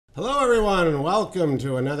Hello everyone and welcome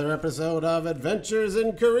to another episode of Adventures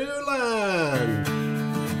in Careerland.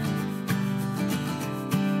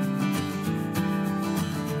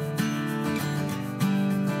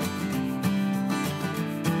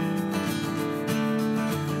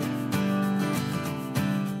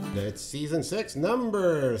 It's season 6,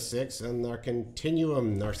 number 6, and our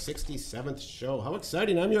continuum, our 67th show. How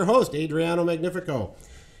exciting. I'm your host, Adriano Magnifico.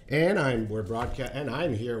 And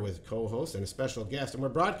I'm here with co-host and a special guest, and we're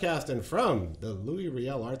broadcasting from the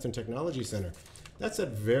Riel Arts and Technology Center. That's a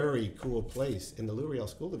very cool place in the Riel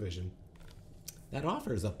School Division that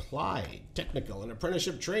offers applied, technical, and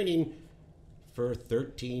apprenticeship training for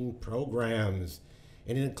 13 programs.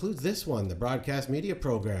 And it includes this one, the broadcast media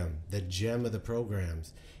program, the gem of the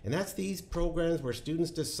programs. And that's these programs where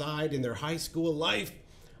students decide in their high school life,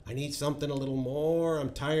 I need something a little more.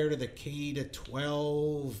 I'm tired of the K to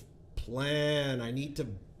 12 plan. I need to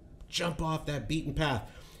jump off that beaten path.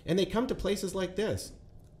 And they come to places like this.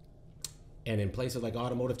 And in places like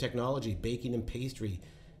automotive technology, baking and pastry,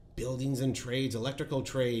 buildings and trades, electrical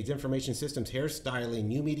trades, information systems, hairstyling,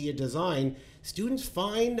 new media design, students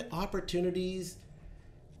find opportunities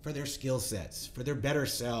for their skill sets, for their better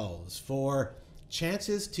selves, for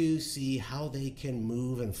chances to see how they can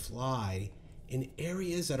move and fly in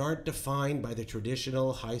areas that aren't defined by the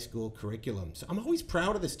traditional high school curriculum. So I'm always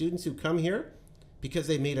proud of the students who come here because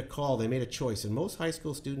they made a call, they made a choice, and most high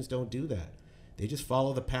school students don't do that. They just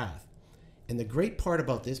follow the path. And the great part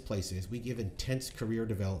about this place is we give intense career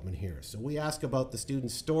development here. So we ask about the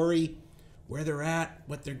student's story, where they're at,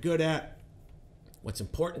 what they're good at, what's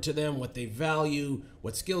important to them, what they value,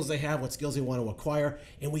 what skills they have, what skills they want to acquire,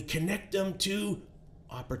 and we connect them to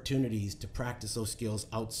opportunities to practice those skills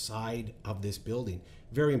outside of this building.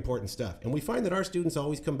 Very important stuff. And we find that our students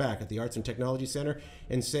always come back at the Arts and Technology Center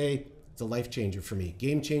and say, it's a life changer for me,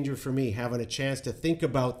 game changer for me, having a chance to think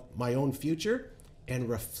about my own future and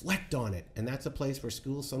reflect on it. And that's a place where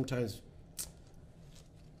schools sometimes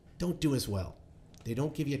don't do as well. They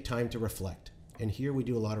don't give you time to reflect. And here we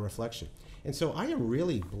do a lot of reflection. And so I am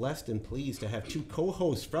really blessed and pleased to have two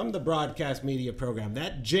co-hosts from the broadcast media program,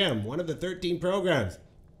 that gem, one of the 13 programs.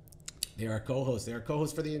 They are co-hosts. They are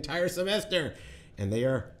co-hosts for the entire semester. And they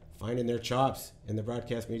are finding their chops in the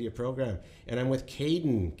broadcast media program. And I'm with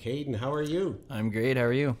Caden. Caden, how are you? I'm great. How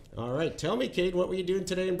are you? All right. Tell me, Caden, what were you doing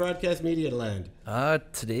today in broadcast media land?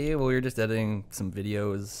 Today, we were just editing some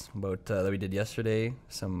videos about that we did yesterday.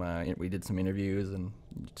 We did some interviews, and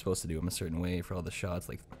you're supposed to do them a certain way for all the shots,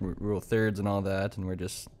 like rule of thirds and all that. And we're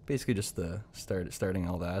just basically just starting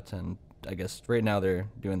all that. And I guess right now they're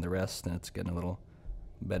doing the rest, and it's getting a little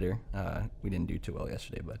better. We didn't do too well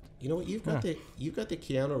yesterday, but you know what? You've got the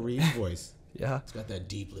Keanu Reeves voice. Yeah, it's got that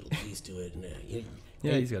deep little piece to it. And,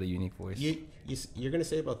 he's got a unique voice. You're going to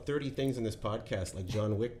say about 30 things in this podcast like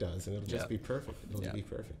John Wick does, and it'll just be perfect. It'll just be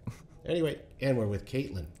perfect. Anyway, and we're with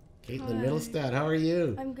Caitlin. Caitlin Middlestad, how are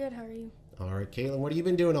you? I'm good. How are you? All right, Caitlin, what have you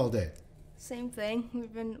been doing all day? Same thing.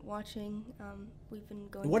 We've been watching. We've been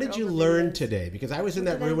going. What did you learn today? Because I was in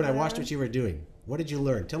that room and I watched what you were doing. What did you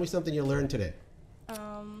learn? Tell me something you learned today.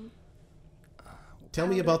 Tell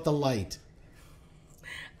me about the light.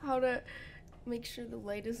 How to make sure the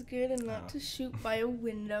light is good and not to shoot by a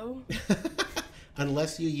window.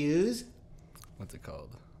 Unless you use? What's it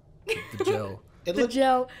called? The gel. The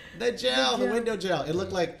window gel. It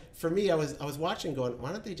looked like, for me, I was watching going,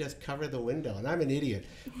 why don't they just cover the window? And I'm an idiot.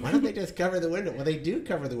 Why don't they just cover the window? Well, they do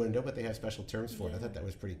cover the window, but they have special terms for it. I thought that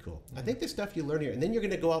was pretty cool. I think the stuff you learn here, and then you're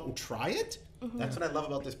going to go out and try it? Mm-hmm. That's what I love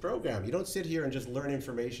about this program. You don't sit here and just learn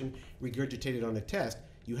information, regurgitate it on a test.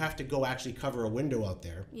 You have to go actually cover a window out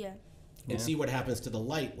there. Yeah. And see what happens to the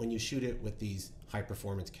light when you shoot it with these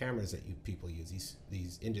high-performance cameras that you people use,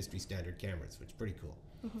 these industry standard cameras, which is pretty cool.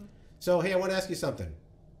 Mm-hmm. So, hey, I want to ask you something.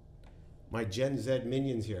 My Gen Z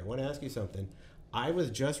minions here, I want to ask you something. I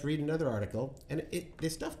was just reading another article, and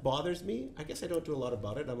this stuff bothers me. I guess I don't do a lot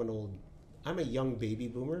about it. I'm a young baby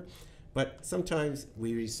boomer, but sometimes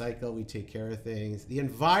we recycle, we take care of things. The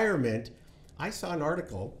environment, I saw an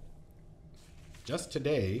article just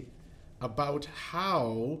today about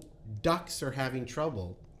how ducks are having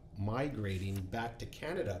trouble migrating back to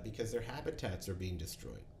Canada because their habitats are being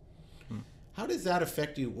destroyed. How does that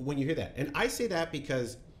affect you when you hear that? And I say that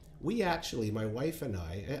because we actually, my wife and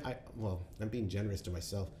I'm being generous to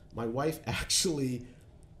myself. My wife actually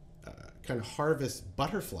kind of harvests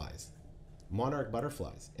butterflies, monarch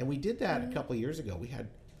butterflies. And we did that a couple of years ago. We had,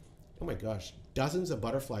 oh my gosh, dozens of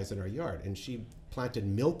butterflies in our yard. And she planted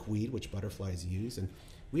milkweed, which butterflies use. And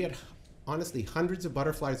we had, honestly, hundreds of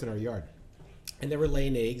butterflies in our yard. And they were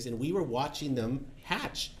laying eggs, and we were watching them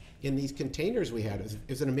hatch in these containers we had. It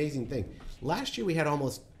was an amazing thing. Last year we had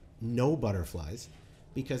almost no butterflies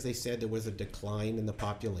because they said there was a decline in the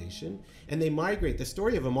population, and they migrate. The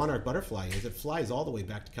story of a monarch butterfly is it flies all the way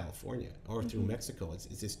back to California or through Mexico. It's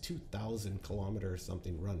this 2,000 kilometer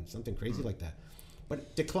something run, something crazy like that.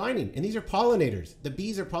 But declining, and these are pollinators. The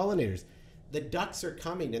bees are pollinators. The ducks are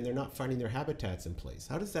coming, and they're not finding their habitats in place.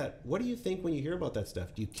 How does that? What do you think when you hear about that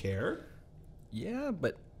stuff? Do you care? Yeah,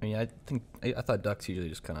 but I mean, I thought ducks usually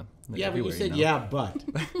just kind of Yeah, but you said yeah, but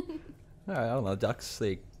I don't know. Ducks,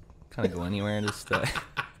 they kind of go anywhere and just. I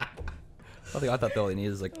thought all they need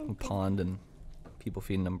is like a pond and people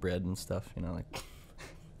feeding them bread and stuff. You know, like.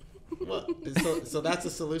 Well, so that's a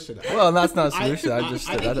solution. Well, that's not a solution. I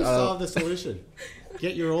think you solved the solution.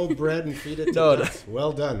 Get your old bread and feed it to ducks.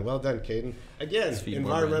 Well done, Caden. Again,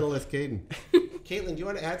 environmentalist Caden. Caitlin, do you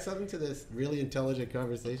want to add something to this really intelligent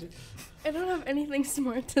conversation? I don't have anything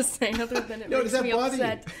smart to say other than it No, makes does that me bother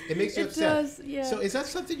upset. you? It makes you upset. It does, yeah. So is that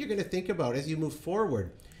something you're going to think about as you move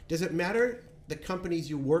forward? Does it matter the companies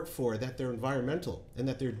you work for that they're environmental and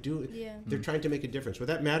that they're trying to make a difference? Would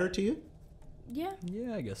that matter to you? Yeah.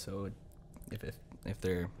 Yeah, I guess so. If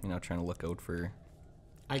they're trying to look out for.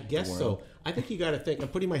 I guess so. I think you got to think. I'm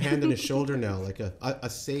putting my hand on his shoulder now, like a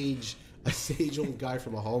sage old guy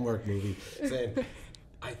from a Hallmark movie, saying,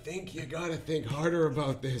 "I think you got to think harder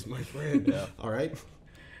about this, my friend." Yeah. All right.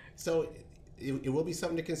 So it will be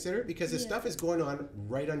something to consider because this stuff is going on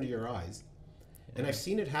right under your eyes, and I've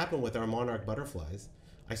seen it happen with our monarch butterflies.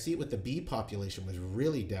 I see it with the bee population was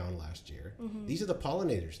really down last year. Mm-hmm. These are the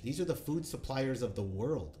pollinators. These are the food suppliers of the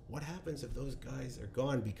world. What happens if those guys are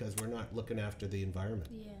gone because we're not looking after the environment?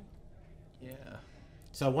 Yeah.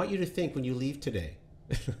 So I want you to think when you leave today,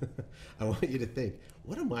 I want you to think,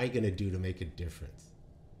 what am I going to do to make a difference?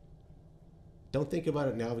 Don't think about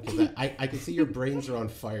it now because I can see your brains are on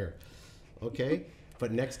fire. Okay?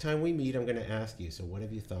 But next time we meet, I'm going to ask you, so what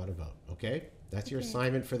have you thought about? Okay? That's your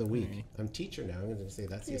assignment for the week. Right. I'm teacher now. I'm going to say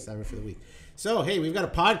that's the assignment for the week. So, hey, we've got a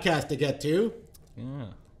podcast to get to.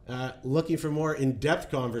 Yeah. Looking for more in-depth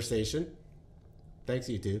conversation. Thanks,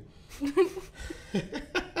 you two.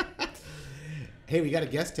 Hey, we got a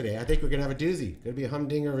guest today. I think we're going to have a doozy. Going to be a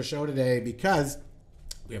humdinger of a show today because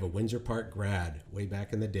we have a Windsor Park grad way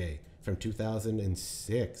back in the day from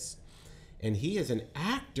 2006. And he is an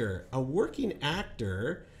actor, a working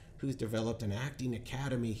actor who's developed an acting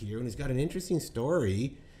academy here, and he's got an interesting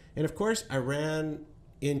story. And of course, I ran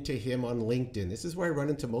into him on LinkedIn. This is where I run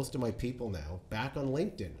into most of my people now, back on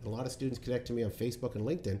LinkedIn. A lot of students connect to me on Facebook and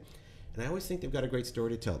LinkedIn, and I always think they've got a great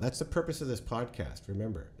story to tell. That's the purpose of this podcast.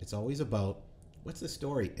 Remember, it's always about what's the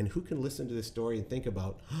story and who can listen to this story and think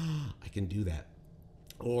about, I can do that.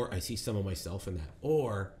 Or I see some of myself in that.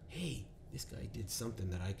 Or, hey, this guy did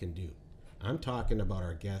something that I can do. I'm talking about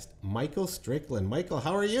our guest, Michael Strickland. Michael,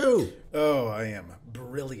 how are you? Oh, I am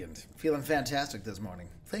brilliant. Feeling fantastic this morning.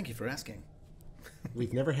 Thank you for asking.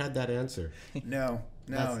 We've never had that answer. No,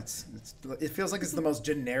 it feels like it's the most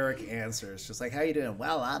generic answer. It's just like, how you doing?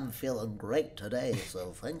 Well, I'm feeling great today,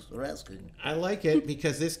 so thanks for asking. I like it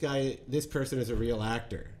because this person is a real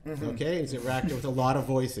actor, okay? He's an actor with a lot of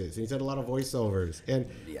voices. He's had a lot of voiceovers. And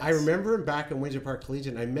yes. I remember him back in Windsor Park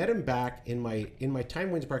Collegiate. I met him back in my time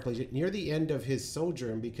in Windsor Park Collegiate near the end of his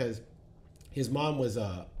sojourn because his mom was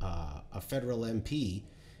a federal MP,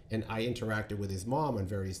 and I interacted with his mom on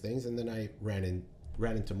various things, and then I ran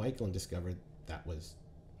into Michael and discovered that was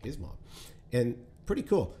his mom. And pretty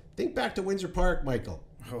cool. Think back to Windsor Park, Michael.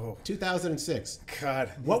 Oh. 2006.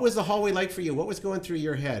 God. What was the hallway like for you? What was going through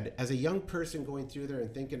your head as a young person going through there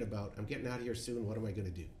and thinking about, I'm getting out of here soon, what am I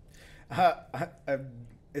going to do?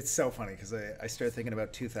 It's so funny because I started thinking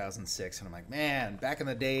about 2006 and I'm like, man, back in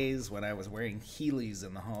the days when I was wearing Heelys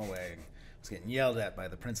in the hallway, I was getting yelled at by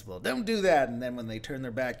the principal, don't do that. And then when they turn their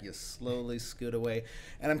back, you slowly scoot away.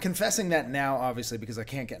 And I'm confessing that now, obviously, because I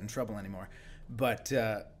can't get in trouble anymore. But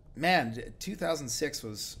man, 2006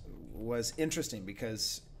 was interesting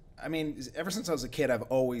because, I mean, ever since I was a kid, I've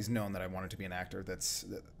always known that I wanted to be an actor. That's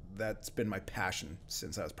been my passion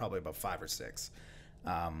since I was probably about 5 or 6.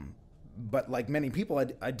 But like many people,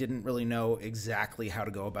 I didn't really know exactly how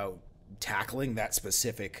to go about tackling that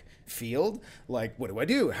specific field. Like, what do I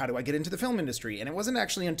do? How do I get into the film industry? And it wasn't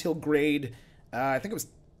actually until grade, I think it was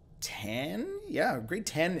 10. Yeah, grade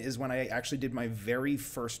 10 is when I actually did my very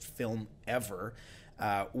first film ever,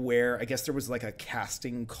 where I guess there was like a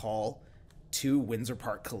casting call to Windsor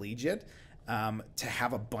Park Collegiate to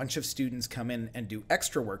have a bunch of students come in and do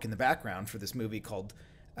extra work in the background for this movie called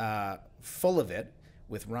Full of It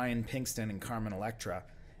with Ryan Pinkston and Carmen Electra.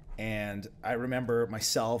 And I remember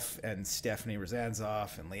myself and Stephanie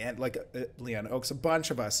Rozanzoff and Leanne Oakes, a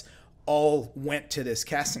bunch of us all went to this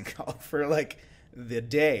casting call for like the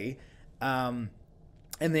day. And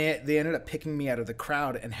And they ended up picking me out of the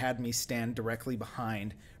crowd and had me stand directly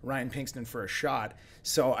behind Ryan Pinkston for a shot.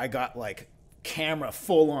 So I got like camera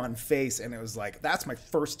full on face, and it was like, that's my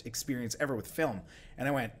first experience ever with film. And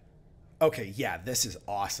I went, okay, yeah, this is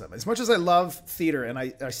awesome. As much as I love theater, and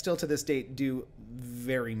I still to this date do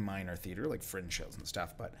very minor theater, like fringe shows and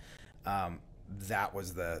stuff, but that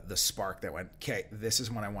was the spark that went, okay, this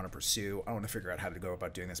is what I want to pursue. I want to figure out how to go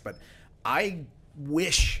about doing this. But I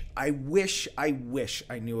wish I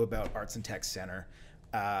knew about Arts and Tech Center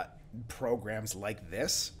programs like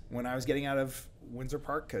this when I was getting out of Windsor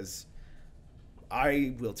Park, because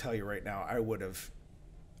I will tell you right now, I would have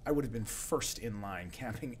been first in line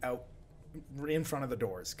camping out in front of the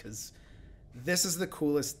doors, because this is the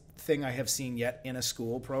coolest thing I have seen yet in a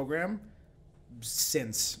school program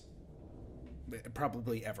since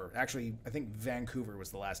probably ever. Actually, I think Vancouver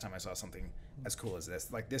was the last time I saw something as cool as this.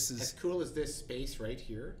 Like, this is as cool as this space right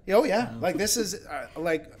here. Oh yeah, like this is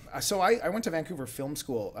so I went to Vancouver Film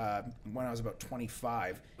School when I was about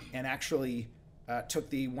 25, and actually took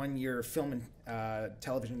the 1-year film and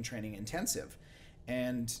television training intensive,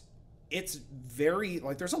 and it's very,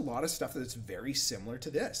 like, there's a lot of stuff that's very similar to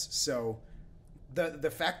this. So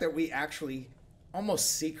the fact that we actually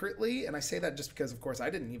almost secretly, and I say that just because, of course, I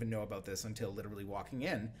didn't even know about this until literally walking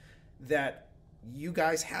in, that you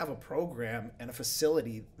guys have a program and a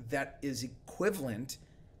facility that is equivalent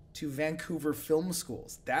to Vancouver Film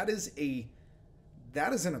Schools. That is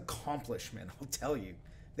an accomplishment, I'll tell you.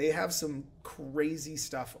 They have some crazy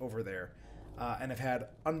stuff over there, and have had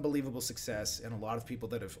unbelievable success, and a lot of people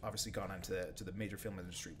that have obviously gone into the major film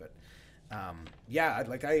industry. But to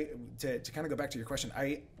kind of go back to your question,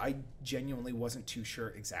 I genuinely wasn't too sure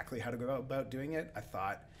exactly how to go about doing it. I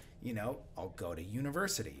thought, I'll go to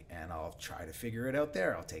university and I'll try to figure it out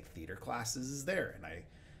there. I'll take theater classes there. And I,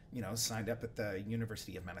 signed up at the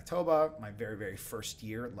University of Manitoba my very, very first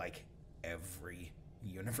year. Like every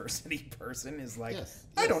university person is like, yes,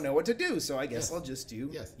 I don't know what to do, so I guess I'll just do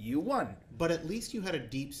U1. But at least you had a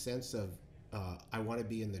deep sense of, I want to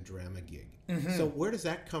be in the drama gig. Mm-hmm. So where does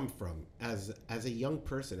that come from? As a young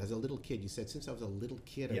person, as a little kid, you said, since I was a little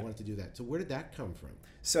kid, I wanted to do that. So where did that come from?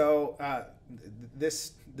 So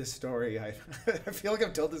this story, I feel like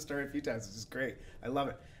I've told this story a few times. This is great. I love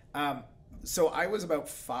it. So I was about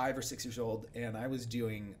 5 or 6 years old, and I was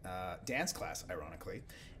doing dance class, ironically.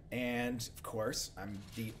 And of course, I'm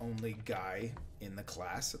the only guy in the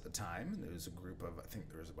class at the time. There was a group of, I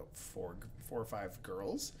think there was about four or five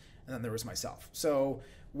girls, and then there was myself. So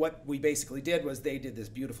what we basically did was they did this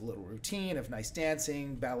beautiful little routine of nice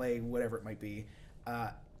dancing, ballet, whatever it might be,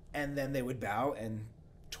 and then they would bow and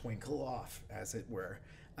twinkle off, as it were.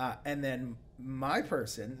 And then my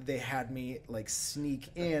person, they had me like sneak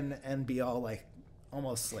in and be all like,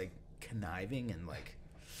 almost like conniving and like,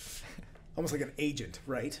 almost like an agent,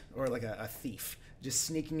 right? Or like a thief, just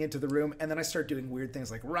sneaking into the room. And then I start doing weird things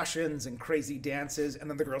like Russians and crazy dances. And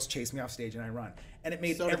then the girls chase me off stage and I run. And it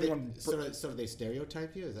made everyone... So do they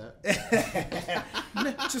stereotype you? Is that...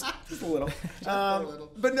 just a little.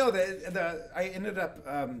 But no, I ended up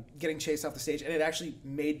getting chased off the stage, and it actually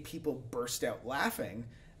made people burst out laughing.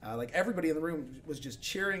 Like everybody in the room was just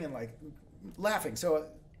cheering and like laughing. So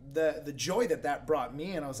the joy that brought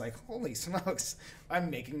me, and I was like, holy smokes, I'm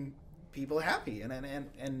making people happy, and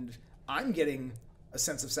I'm getting a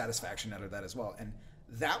sense of satisfaction out of that as well. And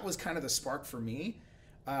that was kind of the spark for me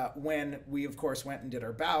when we of course went and did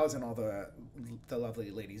our bows, and all the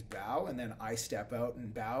lovely ladies bow, and then I step out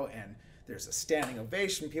and bow, and there's a standing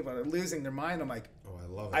ovation. People are losing their mind. I'm like, oh, I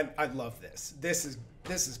love it. I love this.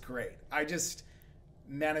 This is great. I just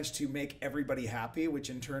managed to make everybody happy, which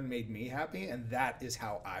in turn made me happy, and that is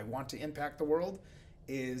how I want to impact the world.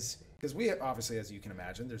 Is because we obviously, as you can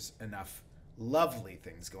imagine, there's enough lovely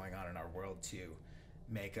things going on in our world to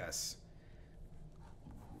make us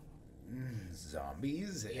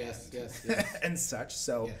zombies and such.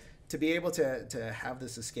 So to be able to have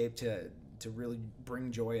this escape to really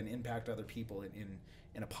bring joy and impact other people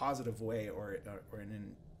in a positive way or in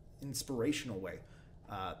an inspirational way,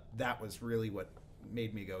 that was really what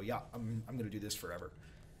made me go, yeah, I'm going to do this forever.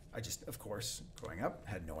 I just, of course, growing up,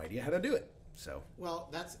 had no idea how to do it. So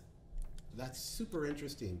well, that's super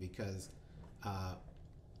interesting, because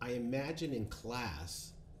I imagine in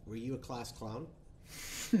class, were you a class clown?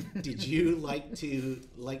 Did you like to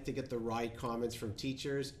get the wry comments from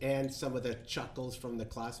teachers and some of the chuckles from the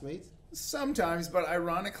classmates? Sometimes, but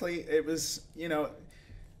ironically, it was,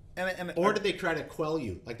 or did they try to quell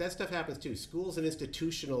you? Like, that stuff happens too. School's an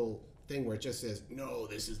institutional thing where it just says, no,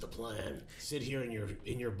 this is the plan. Sit here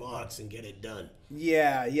in your box and get it done.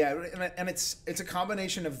 Yeah, and it's a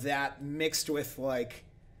combination of that mixed with like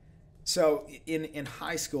So in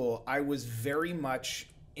high school, I was very much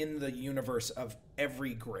in the universe of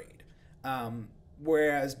every grade.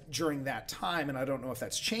 Whereas during that time, and I don't know if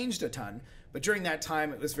that's changed a ton, but during that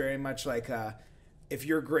time, it was very much like, if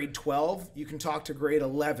you're grade 12, you can talk to grade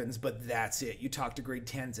 11s, but that's it. You talk to grade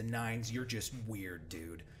 10s and 9s, you're just weird,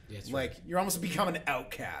 dude. That's like, right. You're almost becoming an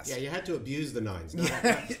outcast. Yeah, you had to abuse the 9s.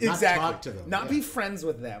 Not Exactly. talk to them. Not be friends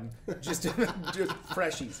with them. Just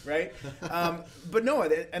freshies, right? But no,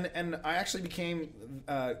 and I actually became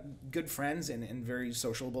good friends and very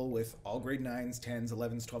sociable with all grade 9s, 10s,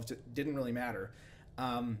 11s, 12s. It didn't really matter.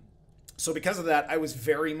 So because of that, I was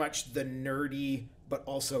very much the nerdy, but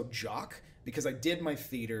also jock, because I did my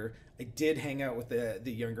theater. I did hang out with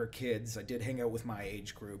the younger kids. I did hang out with my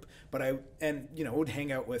age group, but would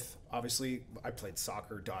hang out with, obviously, I played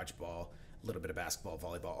soccer, dodgeball, a little bit of basketball,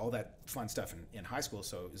 volleyball, all that fun stuff in high school.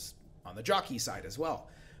 So it was on the jockey side as well.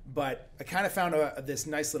 But I kind of found this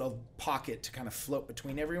nice little pocket to kind of float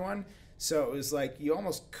between everyone. So it was like, you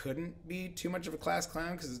almost couldn't be too much of a class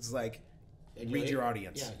clown, because it's like, read your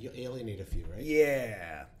audience. Yeah, you alienate a few, right?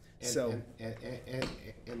 Yeah. And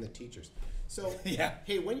the teachers. So yeah.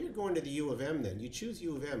 Hey, when you're going to the U of M, then you choose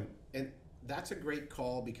U of M, and that's a great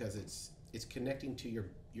call, because it's connecting to your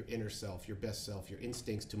inner self, your best self, your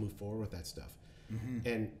instincts to move forward with that stuff.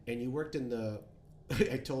 Mm-hmm. And you worked in the.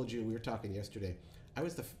 I told you, we were talking yesterday. I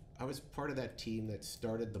was part of that team that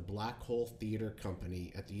started the Black Hole Theater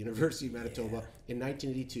Company at the University of Manitoba in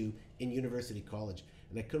 1982 in University College,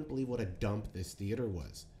 and I couldn't believe what a dump this theater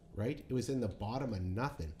was. Right? It was in the bottom of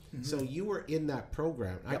nothing. Mm-hmm. So you were in that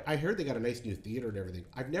program. Yep. I heard they got a nice new theater and everything.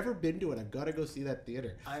 I've never been to it. I've got to go see that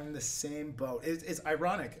theater. I'm the same boat. It's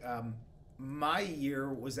ironic. My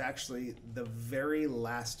year was actually the very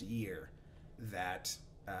last year that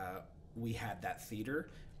we had that theater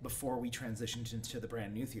before we transitioned into the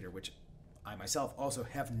brand new theater, which I myself also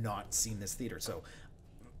have not seen this theater. So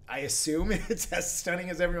I assume it's as stunning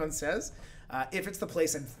as everyone says. If it's the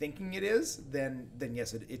place I'm thinking it is, then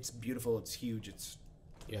yes, it's beautiful, it's huge, it's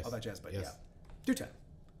all that jazz. But yeah, do time.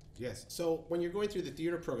 Yes. So when you're going through the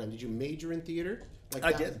theater program, did you major in theater?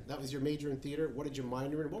 I did. That was your major in theater. What did you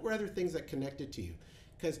minor in? What were other things that connected to you?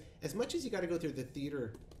 Because as much as you got to go through the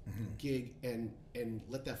theater gig and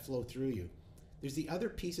let that flow through you, there's the other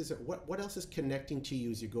pieces. What else is connecting to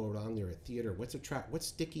you as you go around there at theater? What's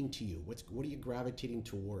sticking to you? What are you gravitating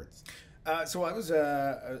towards? So I was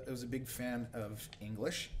a big fan of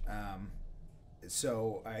English.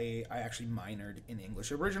 So I actually minored in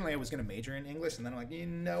English. Originally, I was going to major in English, and then I'm like, you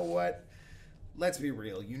know what? Let's be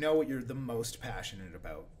real. You know what you're the most passionate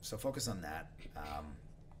about, so focus on that.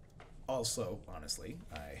 Also, honestly,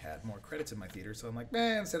 I had more credits in my theater, so I'm like,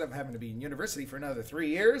 man, instead of having to be in university for another 3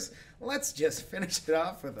 years, let's just finish it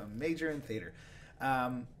off with a major in theater.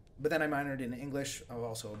 But then I minored in English. I'm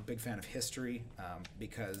also a big fan of history,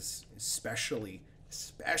 because especially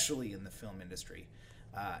in the film industry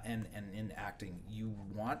and in acting, you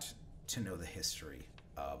want to know the history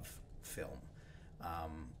of film.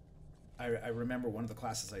 I remember one of the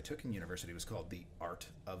classes I took in university was called The Art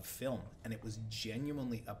of Film, and it was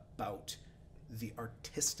genuinely about the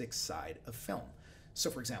artistic side of film.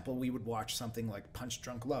 So, for example, we would watch something like Punch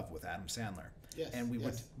Drunk Love with Adam Sandler. Yes, and we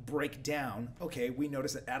would break down, okay, we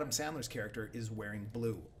notice that Adam Sandler's character is wearing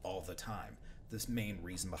blue all the time. This main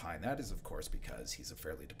reason behind that is, of course, because he's a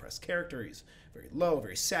fairly depressed character. He's very low,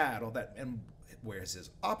 very sad, all that. And whereas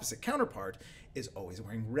his opposite counterpart is always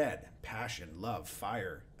wearing red, passion, love,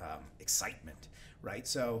 fire, excitement, right?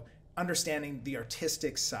 So understanding the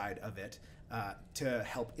artistic side of it to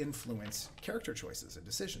help influence character choices and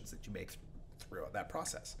decisions that you make throughout that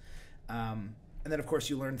process. And then, of course,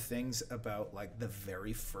 you learn things about, like, the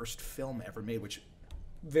very first film ever made, which,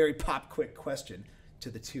 very quick question to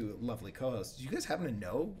the two lovely co-hosts. Do you guys happen to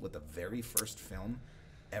know what the very first film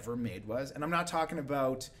ever made was? And I'm not talking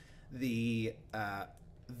about the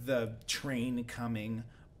train coming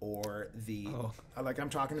or I'm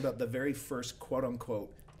talking about the very first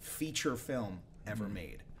quote-unquote feature film ever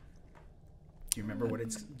made. Do you remember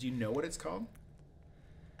do you know what it's called?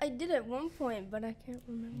 I did at one point, but I can't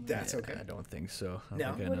remember. That's okay. I don't think so. I No?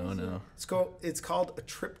 don't think I know, no. It's called A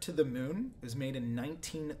Trip to the Moon. It was made in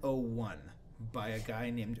 1901 by a guy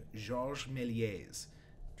named Georges Méliès.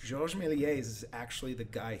 Georges Méliès is actually the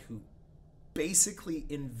guy who basically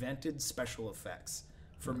invented special effects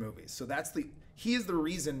for movies. So he is the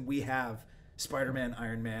reason we have Spider-Man,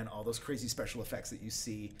 Iron Man, all those crazy special effects that you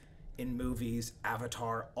see in movies,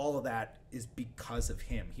 Avatar, all of that is because of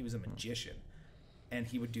him. He was a magician. And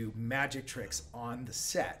he would do magic tricks on the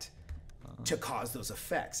set to cause those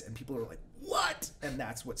effects. And people were like, what? And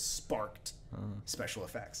that's what sparked special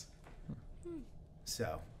effects.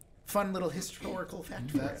 So, fun little historical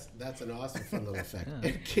fact. That's an awesome fun little fact.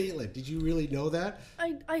 And Caitlin, did you really know that?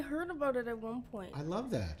 I heard about it at one point, I love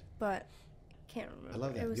that. but can't remember. I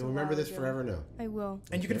love It that. was You'll a remember while this ago. forever now. I will.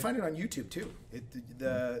 And you can find it on YouTube too.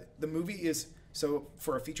 The movie is, so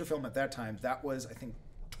for a feature film at that time, that was, I think,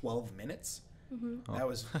 12 minutes. That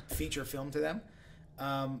was feature film to them.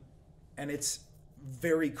 And it's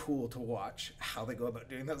very cool to watch how they go about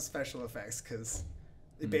doing those special effects, because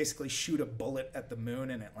they basically shoot a bullet at the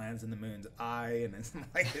moon and it lands in the moon's eye, and it's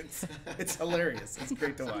like it's hilarious. It's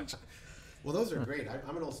great to watch. Well, those are great.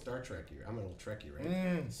 I'm an old Star Trekkie. I'm an old Trekkie,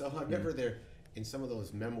 right? So I remember there in some of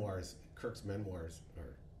those memoirs, Kirk's memoirs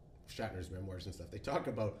or Shatner's memoirs and stuff. They talk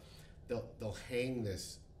about they'll hang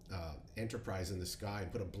this Enterprise in the sky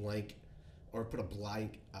and put a blank or put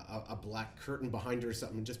a black curtain behind her or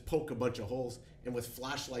something, and just poke a bunch of holes, and with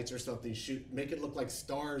flashlights or something make it look like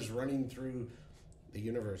stars running through the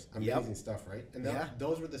universe. Amazing stuff, right? And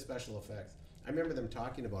those were the special effects. I remember them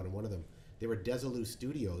talking about in one of them. They were Desilu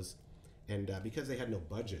Studios, and because they had no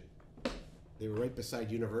budget, they were right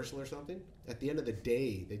beside Universal or something. At the end of the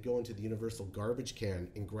day, they'd go into the Universal garbage can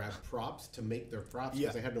and grab props to make their props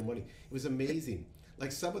because they had no money. It was amazing.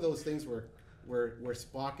 Like some of those things where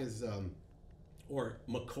Spock is, or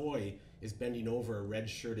McCoy is bending over a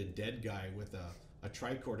red-shirted dead guy with a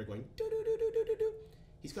tricorder going do-do-do-do-do-do-do.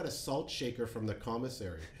 He's got a salt shaker from the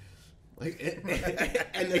commissary. Like,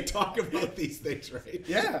 and they talk about these things, right?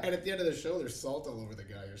 Yeah. And at the end of the show, there's salt all over the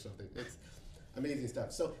guy or something. It's amazing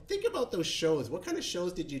stuff. So think about those shows. What kind of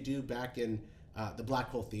shows did you do back in the Black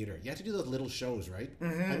Hole Theater? You had to do those little shows, right?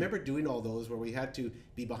 I remember doing all those where we had to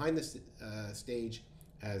be behind the stage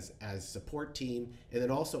as support team, and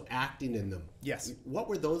then also acting in them. Yes. What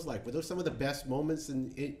were those like? Were those some of the best moments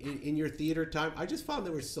in your theater time? I just found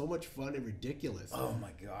they were so much fun and ridiculous. Oh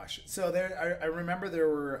my gosh. So I remember there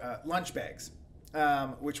were lunch bags,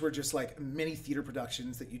 which were just like mini theater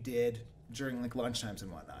productions that you did during like lunch times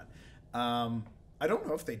and whatnot. I don't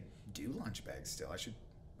know if they do lunch bags still. I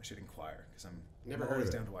should inquire, because I'm Never heard always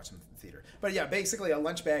of it. down to watch some theater. But yeah, basically a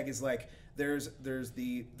lunch bag is like there's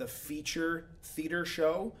the feature theater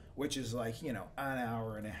show, which is like, an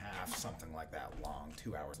hour and a half, something like that long,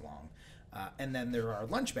 2 hours long. And then there are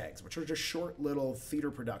lunch bags, which are just short little theater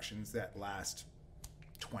productions that last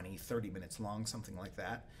 20, 30 minutes long, something like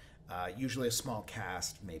that. Usually a small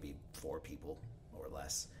cast, maybe 4 people or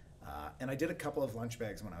less. And I did a couple of lunch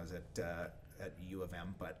bags when I was at U of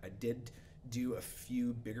M, but I did do a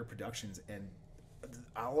few bigger productions, and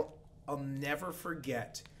I'll never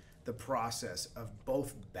forget the process of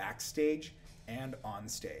both backstage and on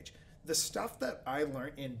stage. The stuff that I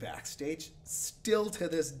learned in backstage, still to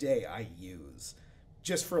this day I use,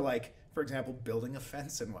 just for example, building a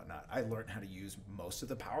fence and whatnot. I learned how to use most of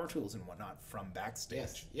the power tools and whatnot from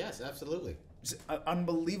backstage. Yes, absolutely. It's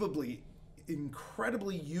unbelievably,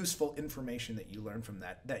 incredibly useful information that you learn from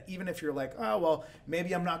that even if you're like, oh, well,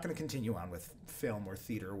 maybe I'm not going to continue on with film or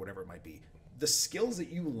theater or whatever it might be, the skills that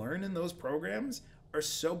you learn in those programs are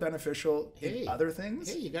so beneficial in other things.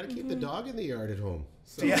 Hey, you got to keep the dog in the yard at home.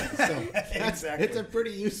 So, Exactly. It's a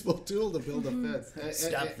pretty useful tool to build a fence.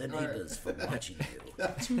 Stop the neighbors from watching you.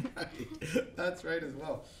 That's right. That's right as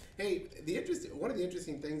well. Hey, one of the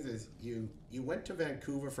interesting things is you went to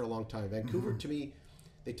Vancouver for a long time. Vancouver, to me,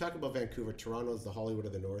 they talk about Vancouver. Toronto's the Hollywood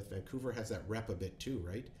of the North. Vancouver has that rep a bit too,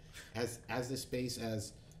 right? As the space,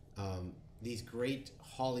 as these great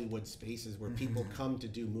Hollywood spaces where people come to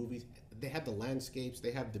do movies. They have the landscapes.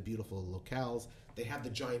 They have the beautiful locales. They have the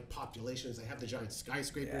giant populations. They have the giant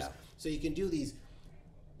skyscrapers. Yeah. So you can do these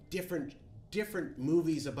different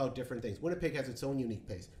movies about different things. Winnipeg has its own unique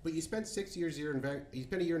pace. But you spent 6 years here you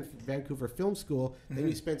spent a year in Vancouver Film School. Then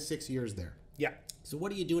you spent 6 years there. Yeah. So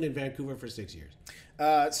what are you doing in Vancouver for 6 years?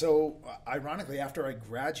 So ironically, after I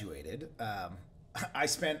graduated, I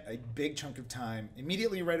spent a big chunk of time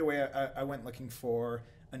immediately right away. I went looking for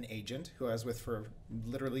an agent who I was with for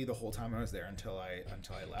literally the whole time I was there until I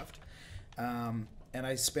left. And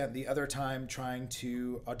I spent the other time trying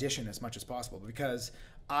to audition as much as possible because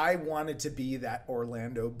I wanted to be that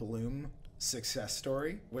Orlando Bloom success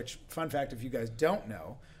story, which, fun fact, if you guys don't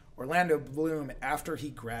know, Orlando Bloom, after he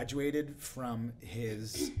graduated from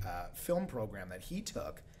his film program that he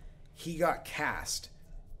took, he got cast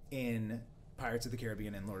in Pirates of the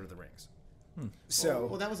Caribbean and Lord of the Rings. So,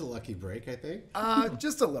 well, that was a lucky break, I think.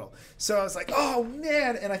 just a little. So I was like, oh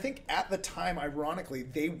man. And I think at the time, ironically,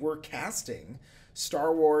 they were casting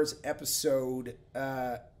Star Wars Episode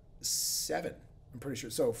 7, I'm pretty sure.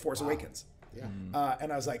 So Force Awakens. Yeah.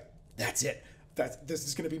 And I was like, that's it. this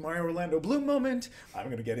is going to be my Orlando Bloom moment. I'm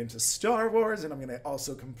going to get into Star Wars, and I'm going to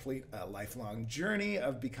also complete a lifelong journey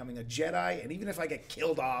of becoming a Jedi. And even if I get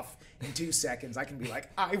killed off in 2 seconds, I can be like,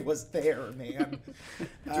 I was there, man.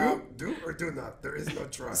 Do or do not. There is no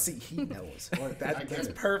try. See, he knows. Well, that's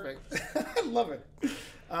perfect. I love it.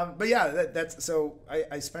 But yeah, that's so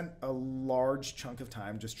I spent a large chunk of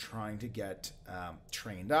time just trying to get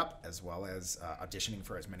trained up, as well as auditioning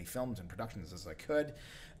for as many films and productions as I could.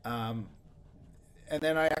 And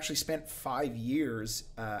then I actually spent 5 years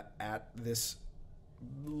at this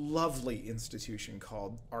lovely institution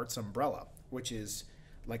called Arts Umbrella, which is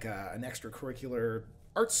like an extracurricular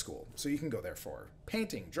art school. So you can go there for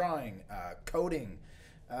painting, drawing, coding,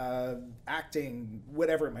 acting,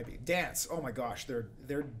 whatever it might be, dance. Oh my gosh, their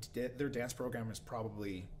dance program is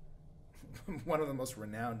probably one of the most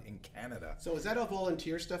renowned in Canada. So is that all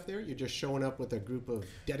volunteer stuff there? You're just showing up with a group of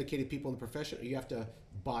dedicated people in the profession, or you have to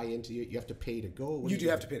buy into it? You have to pay to go? You do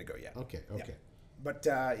have to pay to go, yeah. Okay. Yeah. But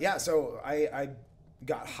so I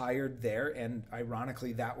got hired there, and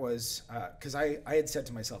ironically that was because I had said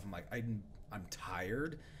to myself, I'm like, I'm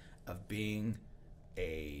tired of being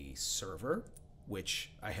a server, which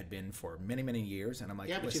I had been for many, many years, and I'm like,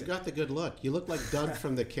 yeah, but listen, you've got the good look. You look like Doug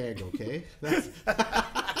from the Keg, okay?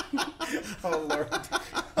 Oh Lord.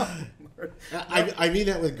 I mean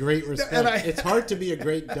that with great respect. It's hard to be a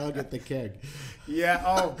great Doug at the Keg. Yeah.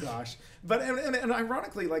 Oh gosh. But and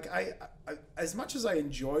ironically, like I as much as I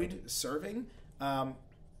enjoyed serving,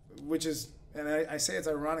 which is, and I say it's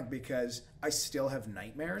ironic because I still have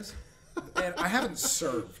nightmares, and I haven't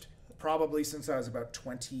served probably since I was about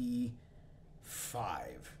 25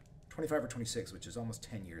 or 26, which is almost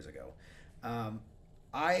 10 years ago.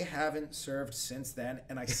 I haven't served since then,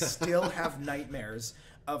 and I still have nightmares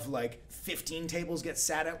of like 15 tables get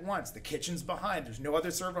sat at once. The kitchen's behind. There's no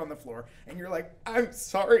other server on the floor. And you're like, I'm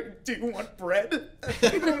sorry, do you want bread? I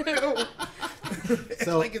don't know.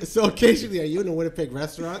 So occasionally, are you in a Winnipeg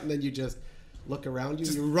restaurant and then you just look around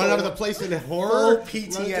you run out of the place in horror?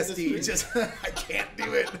 PTSD. Just, I can't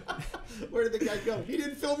do it. Where did the guy go? He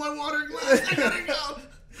didn't fill my water glass. I gotta go.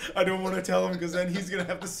 I don't want to tell him because then he's gonna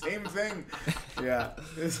have the same thing. Yeah.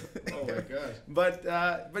 Oh my gosh. But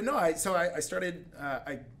no. I started.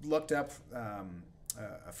 I looked up.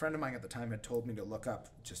 A friend of mine at the time had told me to look up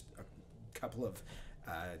just a couple of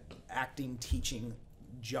acting teaching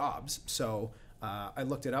jobs. So I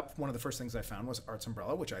looked it up. One of the first things I found was Arts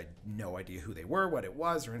Umbrella, which I had no idea who they were, what it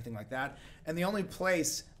was, or anything like that. And the only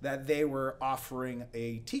place that they were offering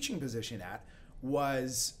a teaching position at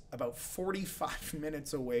was about 45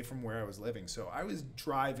 minutes away from where I was living. So I was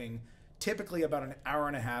driving typically about an hour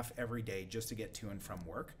and a half every day just to get to and from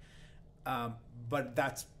work. But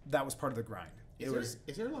that was part of the grind. Is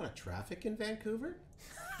there a lot of traffic in Vancouver?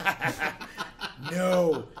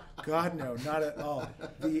 No, God, no, not at all.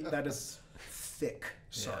 That is thick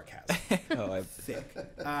sarcasm. Oh, thick.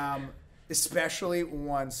 Especially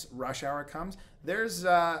once rush hour comes. There's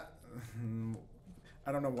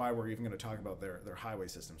I don't know why we're even going to talk about their highway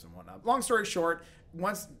systems and whatnot. Long story short,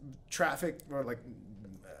 once traffic, or like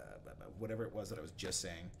whatever it was that I was just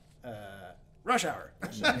saying, rush hour.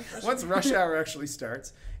 Once rush hour actually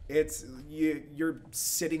starts, you're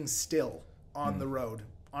sitting still on the road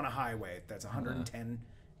on a highway that's 110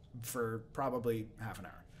 for probably half an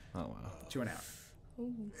hour. Oh wow. To an hour.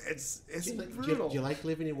 Ooh. It's Do brutal. you like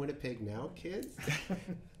living in Winnipeg now, kids?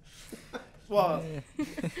 Well,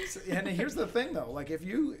 and here's the thing though, like if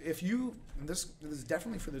you, and this is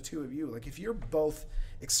definitely for the two of you, like if you're both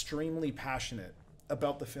extremely passionate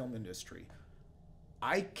about the film industry,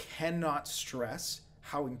 I cannot stress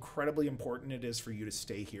how incredibly important it is for you to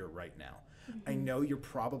stay here right now. Mm-hmm. I know you're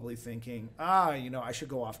probably thinking, I should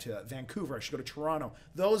go off to Vancouver, I should go to Toronto.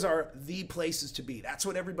 Those are the places to be. That's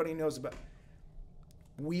what everybody knows about.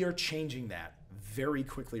 We are changing that very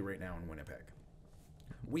quickly right now in Winnipeg.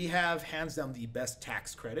 We have hands down the best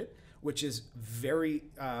tax credit, which is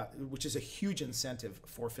a huge incentive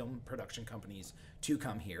for film production companies to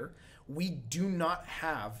come here. We do not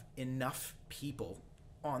have enough people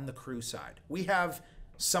on the crew side. We have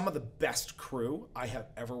some of the best crew I have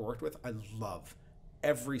ever worked with. I love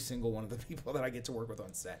every single one of the people that I get to work with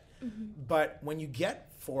on set. Mm-hmm. But when you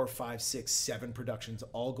get 4, 5, 6, 7 productions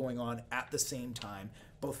all going on at the same time,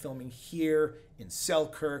 both filming here in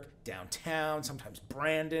Selkirk, downtown, sometimes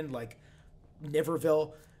Brandon, like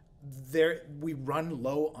Niverville, we run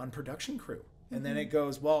low on production crew. And then it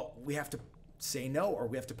goes, well, we have to say no or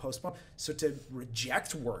we have to postpone. So to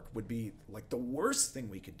reject work would be like the worst thing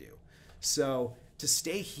we could do. So to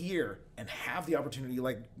stay here and have the opportunity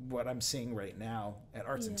like what I'm seeing right now at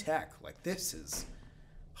Arts and Tech, like this is,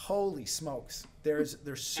 Holy smokes! There's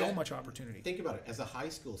so much opportunity. Think about it. As a high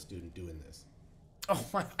school student doing this, Oh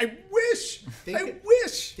my! I wish.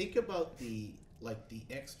 Think about the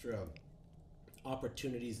extra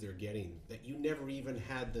opportunities they're getting that you never even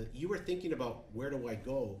had. You were thinking about, where do I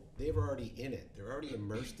go? They're already in it. They're already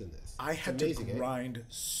immersed in this. I had to grind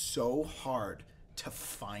so hard to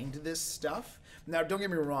find this stuff. Now, don't get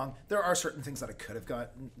me wrong. There are certain things that I could have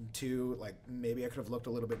gotten to. Like, maybe I could have looked a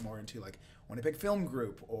little bit more into, like, Winnipeg Film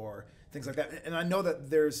Group or things like that. And I know that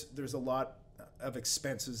there's a lot of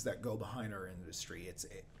expenses that go behind our industry.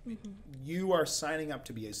 You are signing up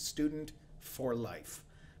to be a student for life.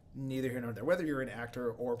 Neither here nor there, whether you're an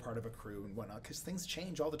actor or part of a crew and whatnot, because things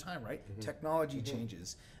change all the time, right? Technology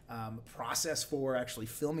changes. Process for actually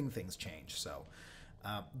filming things change. So,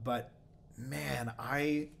 but man,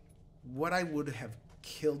 what I would have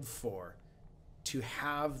killed for to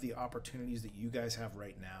have the opportunities that you guys have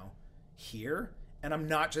right now here, and I'm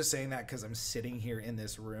not just saying that because I'm sitting here in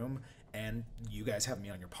this room and you guys have me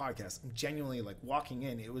on your podcast. I'm genuinely, like, walking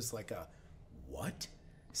in, it was like what?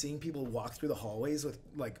 Seeing people walk through the hallways with,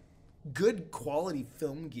 like, good quality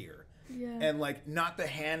film gear. Yeah. And, like, not the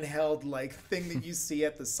handheld, like, thing that you see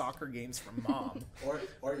at the soccer games from mom.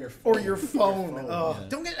 or your phone. Or your phone. Oh, Yeah.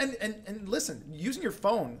 don't get and listen, using your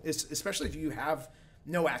phone is, especially if you have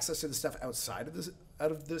no access to the stuff outside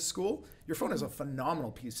of the school, your phone is a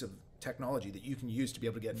phenomenal piece of technology that you can use to be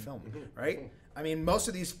able to get film, right? I mean, most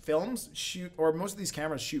of these cameras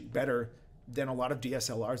shoot better than a lot of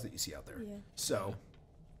DSLRs that you see out there. Yeah. So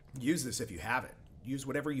use this if you have it. Use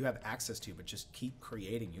whatever you have access to, but just keep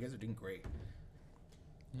creating. You guys are doing great.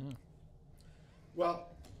 Well,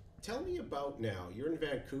 tell me about now. You're in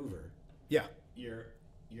Vancouver. Yeah. You're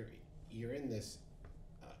in this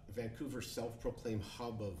Vancouver self-proclaimed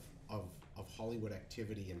hub of Hollywood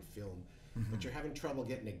activity and film, but you're having trouble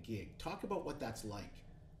getting a gig. Talk about what that's like.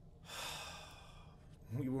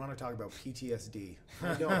 We want to talk about PTSD.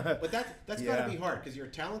 I know, but that's got to be hard because you're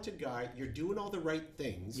a talented guy. You're doing all the right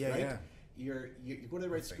things, right? Yeah. You're going to the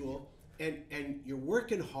right school, and you're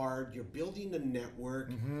working hard. You're building a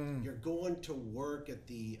network. You're going to work at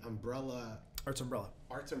the Arts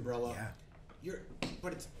Umbrella. Yeah.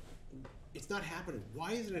 But it's not happening.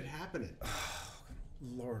 Why isn't it happening?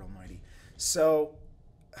 Lord Almighty. So,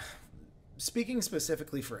 speaking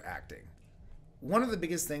specifically for acting, one of the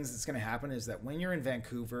biggest things that's going to happen is that when you're in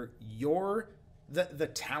Vancouver, the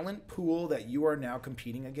talent pool that you are now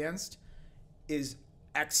competing against is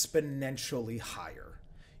exponentially higher.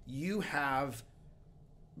 You have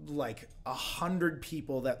like 100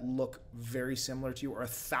 people that look very similar to you, or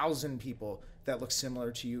 1,000 people that look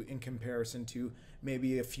similar to you in comparison to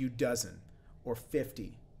maybe a few dozen or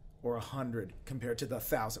 50 or 100 compared to the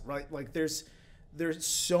 1,000, right? Like there's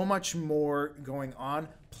so much more going on.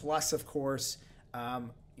 Plus, of course,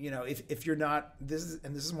 if you're not, this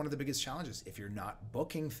is one of the biggest challenges. If you're not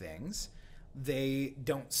booking things, they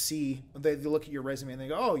don't see, they look at your resume and they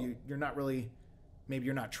go, oh, you're not really, maybe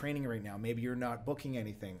you're not training right now. Maybe you're not booking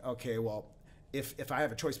anything. Okay, well, if I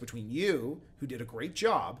have a choice between you, who did a great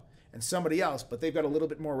job, and somebody else, but they've got a little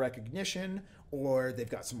bit more recognition, or they've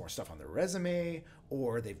got some more stuff on their resume,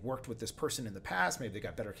 or they've worked with this person in the past, maybe they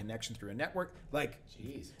got better connection through a network. Like,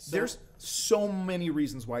 jeez. There's so many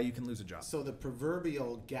reasons why you can lose a job. So the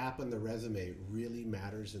proverbial gap in the resume really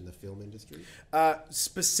matters in the film industry?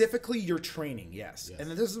 Specifically your training, yes. And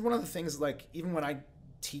this is one of the things, like, even when I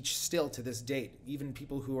teach still to this date, even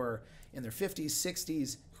people who are in their 50s,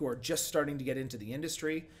 60s, who are just starting to get into the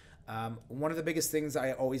industry, one of the biggest things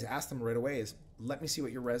I always ask them right away is, let me see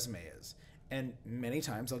what your resume is. And many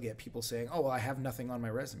times I'll get people saying, oh, well, I have nothing on my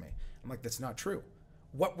resume. I'm like, that's not true.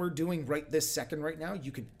 What we're doing right this second right now,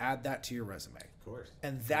 you can add that to your resume. Of course.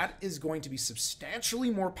 And that is going to be substantially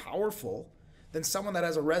more powerful than someone that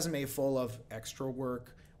has a resume full of extra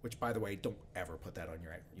work, which, by the way, don't ever put that on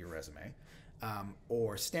your resume,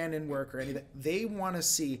 or stand-in work or anything. They want to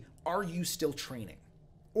see, are you still training?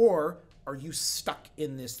 Or are you stuck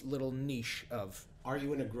in this little niche of... Are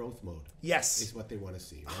you in a growth mode? Yes. Is what they want to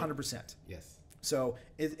see. Right? 100%. Yes. So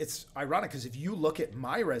it's ironic because if you look at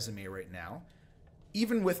my resume right now,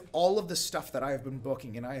 even with all of the stuff that I have been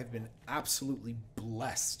booking, and I have been absolutely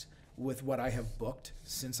blessed with what I have booked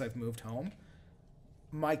since I've moved home,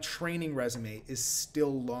 my training resume is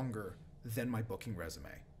still longer than my booking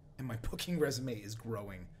resume. And my booking resume is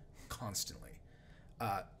growing constantly.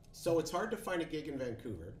 So it's hard to find a gig in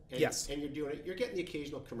Vancouver. And, yes. And you're doing it. You're getting the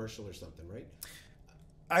occasional commercial or something, right?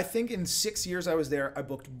 I think in 6 years I was there, I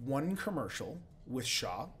booked one commercial with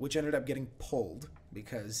Shaw, which ended up getting pulled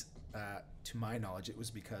because, to my knowledge, it was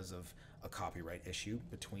because of a copyright issue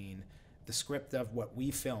between the script of what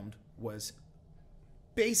we filmed was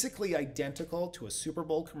basically identical to a Super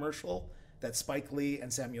Bowl commercial that Spike Lee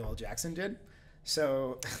and Samuel L. Jackson did.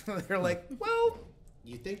 So they're like, well,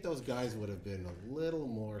 You think those guys would have been a little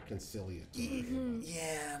more conciliatory?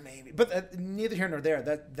 yeah, maybe. But neither here nor there.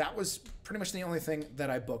 That was pretty much the only thing that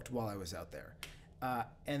I booked while I was out there.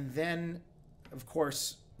 And then, of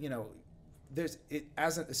course, you know, there's it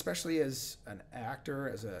especially as an actor,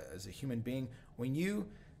 as a human being, when you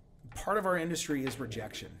part of our industry is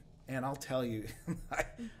rejection. And I'll tell you,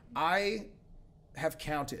 I have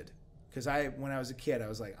counted, because when I was a kid, I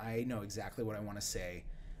was like, I know exactly what I want to say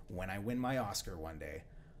when I win my Oscar one day.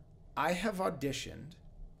 I have auditioned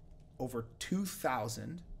over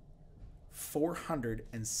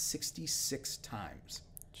 2,466 times.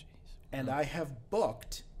 Jeez. And I have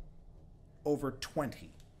booked over 20.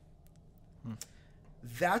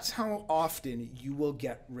 That's how often you will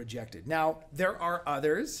get rejected. Now, there are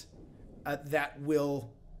others that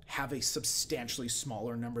will have a substantially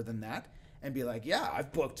smaller number than that and be like, yeah,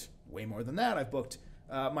 I've booked way more than that. I've booked,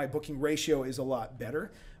 my booking ratio is a lot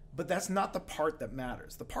better. But that's not the part that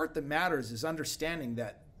matters. The part that matters is understanding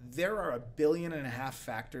that there are 1.5 billion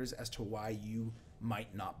factors as to why you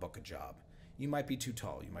might not book a job. You might be too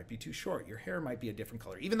tall. You might be too short. Your hair might be a different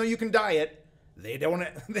color. Even though you can dye it,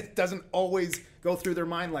 it doesn't always go through their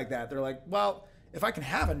mind like that. They're like, well, if I can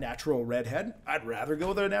have a natural redhead, I'd rather go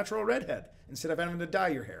with a natural redhead instead of having to dye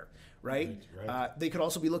your hair, right? They could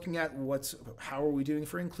also be looking at how are we doing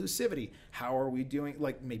for inclusivity? How are we doing,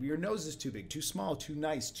 like maybe your nose is too big, too small, too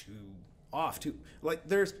nice, too off,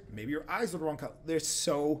 maybe your eyes are the wrong color. There's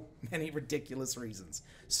so many ridiculous reasons.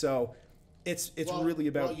 So it's really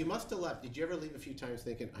about. Well, you must have left. Did you ever leave a few times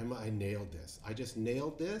thinking, I nailed this. I just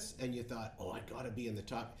nailed this, and you thought, oh, I got to be in the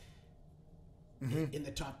top. In the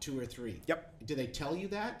top 2 or 3. Yep. Do they tell you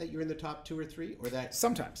that you're in the top 2 or 3, or that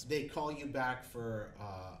sometimes they call you back for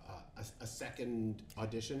a second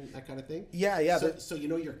audition, that kind of thing? Yeah. So you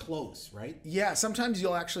know you're close, right? Yeah. Sometimes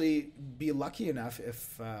you'll actually be lucky enough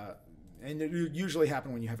if, and it usually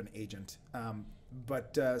happen when you have an agent.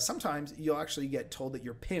 But sometimes you'll actually get told that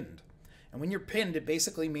you're pinned, and when you're pinned, it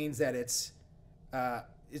basically means that it's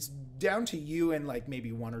down to you and like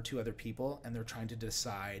maybe 1 or 2 other people, and they're trying to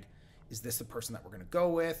decide. Is this the person that we're going to go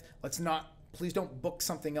with? Please don't book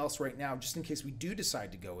something else right now, just in case we do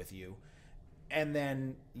decide to go with you. And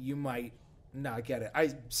then you might not get it. I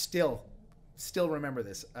still remember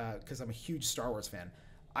this because I'm a huge Star Wars fan.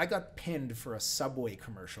 I got pinned for a Subway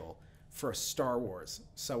commercial, for a Star Wars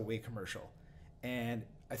Subway commercial. And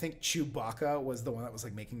I think Chewbacca was the one that was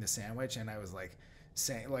like making the sandwich. And I was like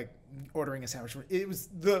ordering a sandwich. It was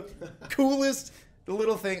the coolest. The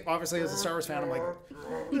little thing, obviously, as a Star Wars fan, I'm like,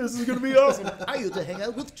 this is going to be awesome. I used to hang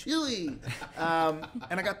out with Chewie.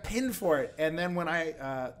 And I got pinned for it. And then when I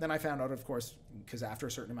found out, of course, because after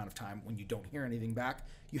a certain amount of time, when you don't hear anything back,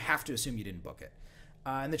 you have to assume you didn't book it.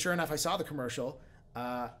 And then sure enough, I saw the commercial,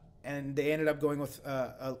 and they ended up going with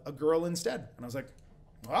a girl instead. And I was like,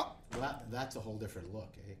 well, that's a whole different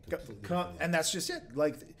look. Completely different look. And that's just it.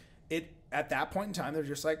 Like, at that point in time, they're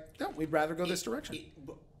just like, no, we'd rather go this direction.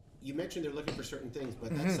 You mentioned they're looking for certain things,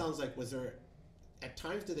 but that sounds like, was there, at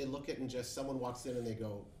times do they look at and just someone walks in and they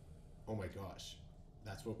go, oh my gosh,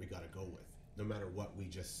 that's what we got to go with, no matter what we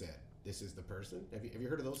just said. This is the person. Have you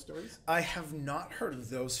heard of those stories? I have not heard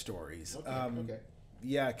of those stories. Okay.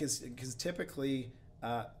 Yeah, because typically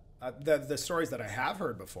the stories that I have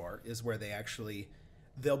heard before is where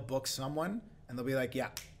they'll book someone and they'll be like, yeah,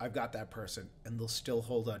 I've got that person, and they'll still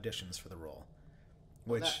hold auditions for the role.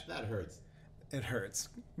 Which that hurts. It hurts.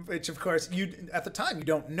 Which, of course, at the time, you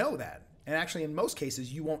don't know that. And actually, in most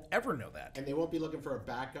cases, you won't ever know that. And they won't be looking for a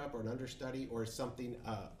backup or an understudy or something,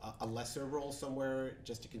 a lesser role somewhere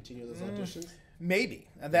just to continue those auditions? Maybe.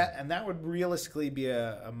 And that would realistically be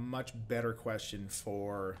a much better question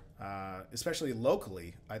for, especially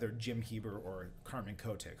locally, either Jim Heber or Carmen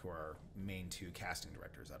Kotick, who are our main 2 casting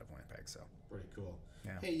directors out of Winnipeg. So pretty cool.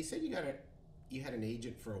 Yeah. Hey, you said you had an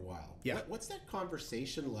agent for a while. Yeah. What's that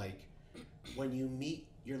conversation like when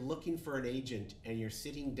you're looking for an agent and you're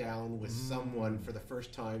sitting down with someone for the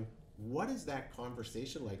first time? What is that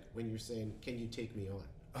conversation like when you're saying, can you take me on?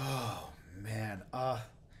 Oh, man.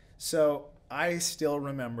 So I still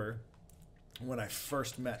remember when I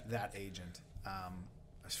first met that agent. I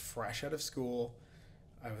was fresh out of school.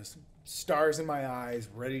 I was stars in my eyes,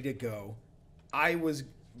 ready to go. I was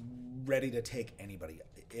ready to take anybody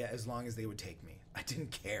as long as they would take me. I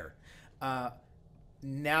didn't care.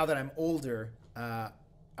 Now that I'm older, I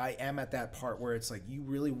am at that part where it's like you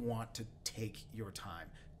really want to take your time.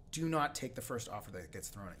 Do not take the first offer that gets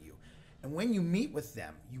thrown at you. And when you meet with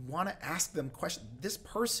them, you want to ask them questions. This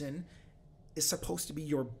person is supposed to be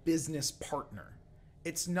your business partner.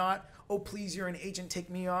 It's not, oh, please, you're an agent, take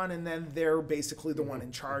me on, and then they're basically the one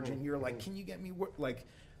in charge, and you're like, can you get me work? Like,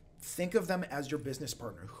 think of them as your business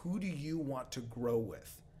partner. Who do you want to grow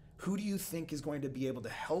with? Who do you think is going to be able to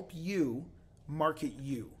help you market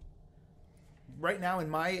you? Right now, at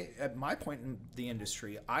my point in the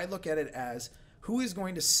industry, I look at it as who is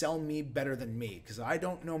going to sell me better than me? Because I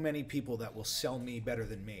don't know many people that will sell me better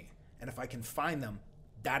than me. And if I can find them,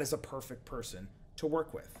 that is a perfect person to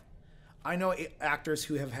work with. I know actors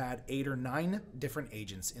who have had 8 or 9 different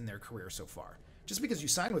agents in their career so far. Just because you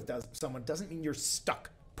sign with someone doesn't mean you're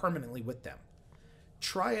stuck permanently with them.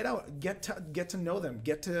 Try it out. Get to know them.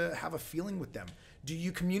 Get to have a feeling with them. Do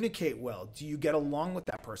you communicate well? Do you get along with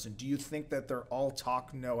that person? Do you think that they're all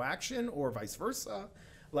talk, no action, or vice versa?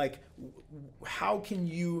 Like, how can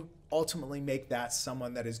you ultimately make that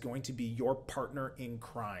someone that is going to be your partner in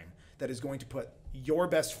crime, that is going to put your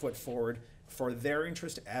best foot forward for their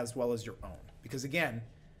interest as well as your own? Because again,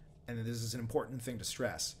 and this is an important thing to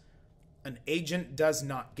stress, an agent does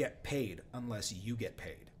not get paid unless you get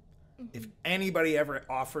paid. If anybody ever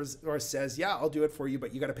offers or says, yeah, I'll do it for you,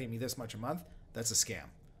 but you got to pay me this much a month, that's a scam.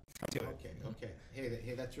 Okay.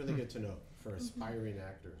 Hey, that's really good to know for aspiring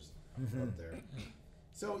actors out there.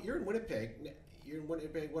 So you're in Winnipeg.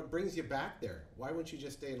 What brings you back there? Why wouldn't you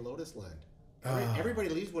just stay in Lotus Land? Everybody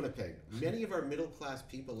leaves Winnipeg. Many of our middle-class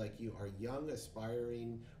people like you are young,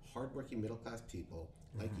 aspiring, hardworking middle-class people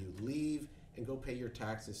like you. Leave and go pay your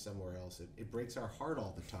taxes somewhere else. It breaks our heart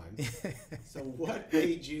all the time. So what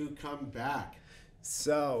made you come back?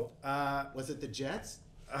 So was it the Jets?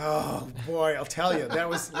 Oh boy, I'll tell you, it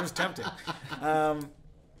was tempting.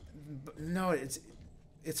 No,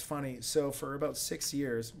 it's funny. So for about 6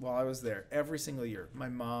 years while I was there, every single year, my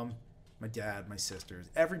mom, my dad, my sisters,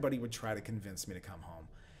 everybody would try to convince me to come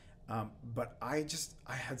home. But I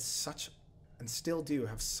had such, and still do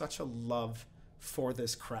have such a love for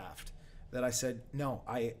this craft that I said, no,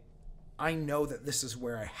 I know that this is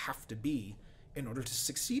where I have to be in order to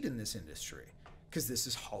succeed in this industry. Because this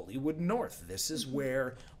is Hollywood North. This is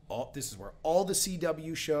where all the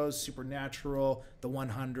CW shows, Supernatural, The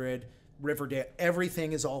 100, Riverdale,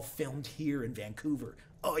 everything is all filmed here in Vancouver.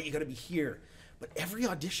 Oh, you got to be here. But every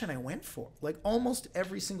audition I went for, like almost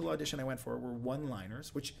every single audition I went for, were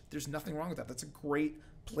one-liners, which there's nothing wrong with that. That's a great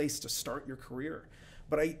place to start your career.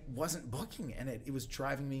 But I wasn't booking, and it was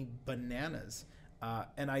driving me bananas.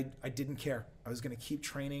 And I didn't care. I was going to keep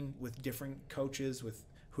training with different coaches, with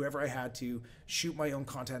whoever I had to, shoot my own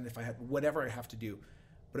content if I had, whatever I have to do.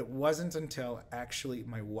 But it wasn't until actually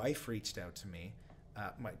my wife reached out to me.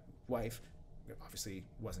 My wife, obviously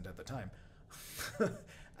wasn't at the time.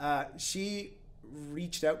 She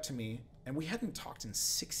reached out to me, and we hadn't talked in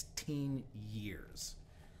 16 years.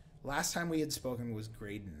 Last time we had spoken was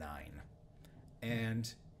grade 9.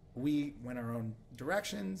 And we went our own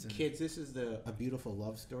directions. And kids, this is a beautiful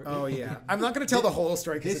love story. Oh yeah, I'm not going to tell the whole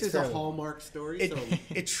story. This is a Hallmark story.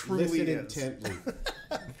 It truly is. Intently.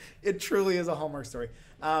 It truly is a Hallmark story.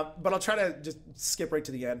 But I'll try to just skip right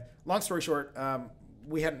to the end. Long story short,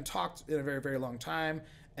 we hadn't talked in a very, very long time,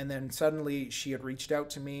 and then suddenly she had reached out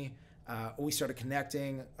to me. We started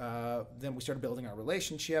connecting. Then we started building our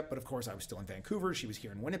relationship. But of course, I was still in Vancouver. She was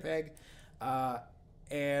here in Winnipeg,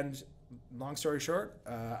 and long story short,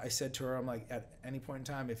 I said to her, I'm like, at any point in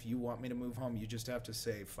time, if you want me to move home, you just have to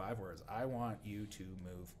say 5 words. I want you to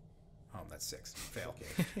move home. That's 6. Fail.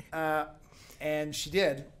 Okay. And she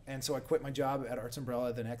did. And so I quit my job at Arts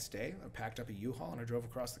Umbrella the next day. I packed up a U-Haul and I drove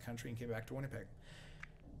across the country and came back to Winnipeg.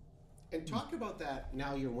 And talk about that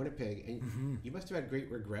now you're in Winnipeg. And you must have had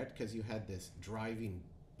great regret because you had this driving,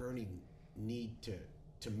 burning need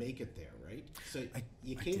to make it there, right? So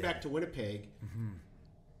you came back to Winnipeg.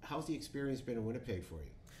 How's the experience been in Winnipeg for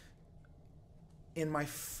you? In my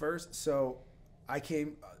first, so I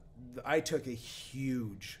took a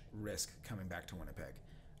huge risk coming back to Winnipeg.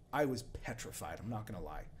 I was petrified, I'm not gonna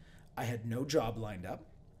lie. I had no job lined up.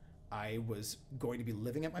 I was going to be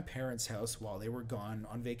living at my parents' house while they were gone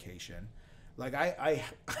on vacation. Like I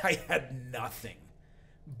had nothing,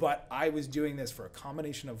 but I was doing this for a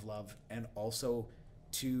combination of love and also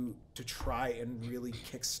to try and really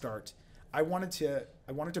kickstart. I wanted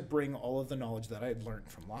to bring all of the knowledge that I had learned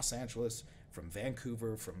from Los Angeles, from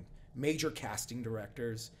Vancouver, from major casting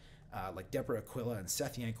directors like Deborah Aquila and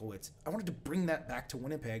Seth Yanklowitz. I wanted to bring that back to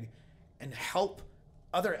Winnipeg and help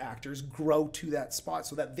other actors grow to that spot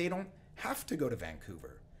so that they don't have to go to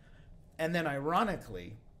Vancouver. And then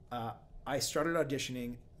ironically, I started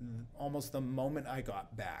auditioning almost the moment I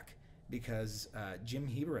got back because Jim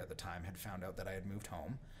Heber at the time had found out that I had moved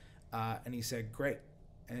home. And he said, great.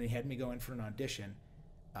 And he had me go in for an audition,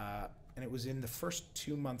 and it was in the first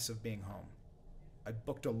 2 months of being home. I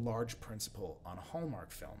booked a large principal on a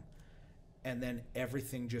Hallmark film, and then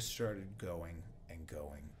everything just started going and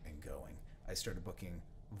going and going. I started booking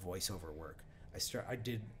voiceover work. I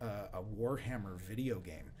did a Warhammer video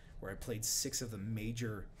game where I played 6 of the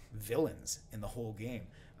major villains in the whole game,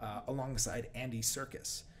 alongside Andy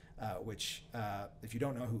Serkis, which, if you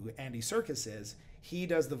don't know who Andy Serkis is, he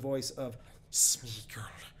does the voice of Smeagol.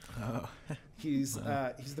 Oh. He's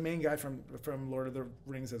the main guy from Lord of the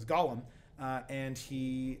Rings as Gollum, and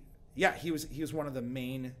he was one of the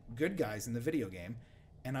main good guys in the video game,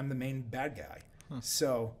 and I'm the main bad guy.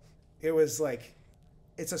 So it was like,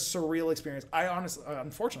 it's a surreal experience.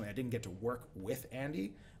 Unfortunately, I didn't get to work with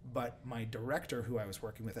Andy, but my director, who I was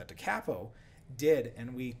working with at Da Capo, did,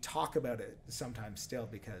 and we talk about it sometimes still,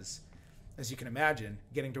 because, as you can imagine,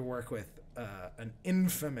 getting to work with an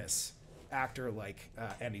infamous actor like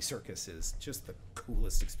Andy Serkis is just the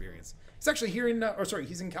coolest experience. He's actually here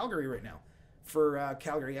he's in Calgary right now for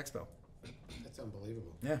Calgary Expo. That's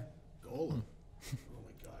unbelievable. Yeah. Golem. Oh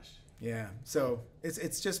my gosh. Yeah. So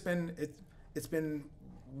it's just been it's been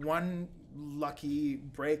one lucky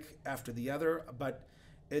break after the other, but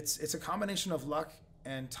it's a combination of luck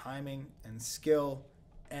and timing and skill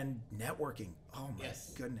and networking. Oh my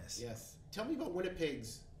goodness. Yes. Tell me about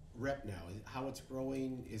Winnipeg's rep now, how it's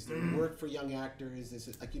growing. Is there work for young actors? Is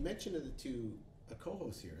it, like you mentioned to a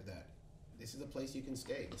co-host here, that this is a place you can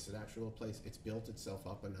stay. It's an actual place. It's built itself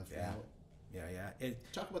up enough now. Yeah.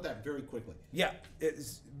 Talk about that very quickly. Yeah,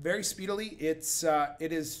 it's very speedily. It's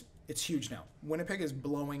huge now. Winnipeg is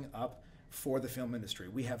blowing up for the film industry.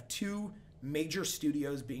 We have 2 major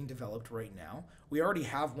studios being developed right now. We already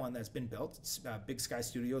have one that's been built. It's, Big Sky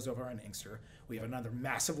Studios over in Inkster. We have another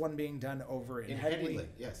massive one being done over in Headley.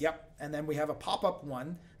 Yes. Yep. And then we have a pop-up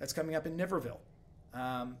one that's coming up in Niverville.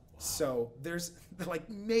 So there's like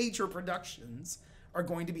major productions are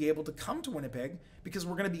going to be able to come to Winnipeg, because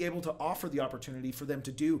we're going to be able to offer the opportunity for them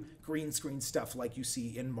to do green screen stuff like you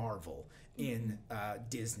see in Marvel, in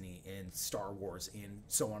Disney, in Star Wars, in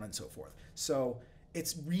so on and so forth. So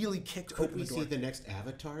it's really kicked open the door. Could we see the next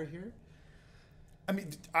Avatar here? I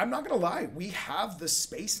mean, I'm not going to lie. We have the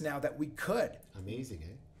space now that we could. Amazing,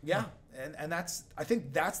 eh? Yeah. And I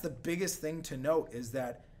think that's the biggest thing to note, is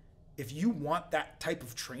that if you want that type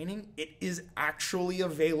of training, it is actually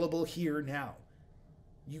available here now.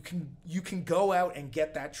 You can go out and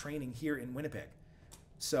get that training here in Winnipeg.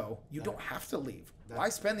 So you don't have to leave. Why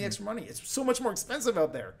spend the extra money? It's so much more expensive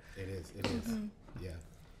out there. It is. Yeah.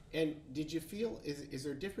 And did you feel, is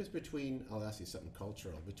there a difference between, I'll ask you something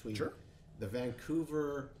cultural, between the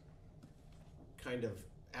Vancouver kind of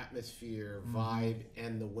atmosphere vibe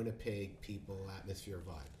and the Winnipeg people atmosphere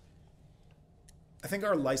vibe? I think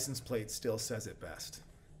our license plate still says it best.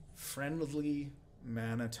 Friendly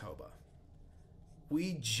Manitoba.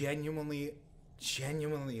 We genuinely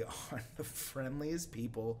are the friendliest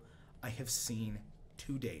people I have seen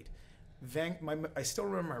to date. I still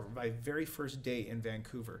remember my very first day in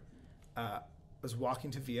Vancouver. Was walking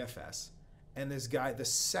to VFS, and this guy, the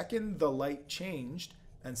second the light changed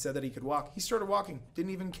and said that he could walk, he started walking,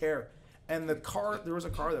 didn't even care. And there was a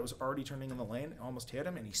car that was already turning in the lane, almost hit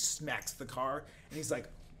him, and he smacks the car, and he's like,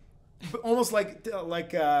 almost like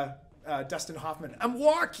Dustin Hoffman, I'm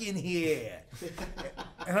walking here.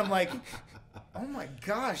 And I'm like, oh my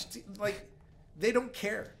gosh, like, they don't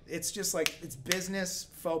care. It's just like, it's business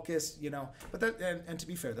focused, But that, and to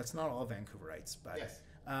be fair, that's not all Vancouverites. But yes.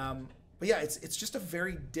 But yeah, it's just a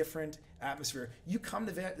very different atmosphere. You come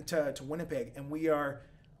to Winnipeg, and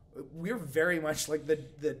we're very much like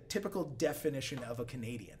the typical definition of a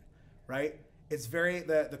Canadian, right? It's very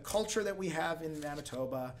the culture that we have in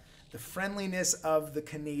Manitoba, the friendliness of the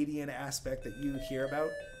Canadian aspect that you hear about.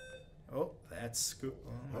 Oh, that's good.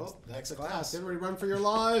 Oh, that's a class. Everybody run for your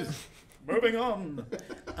lives. Moving on.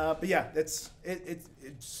 But yeah, it's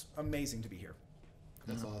amazing to be here.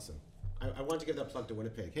 That's awesome. I want to give that plug to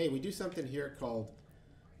Winnipeg. Hey, we do something here called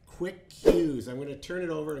Quick Cues. I'm going to turn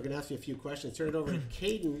it over. I'm going to ask you a few questions. Turn it over to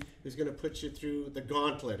Caden, who's going to put you through the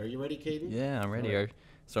gauntlet. Are you ready, Caden? Yeah, I'm ready. Right.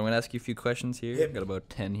 So I'm going to ask you a few questions here. I've got about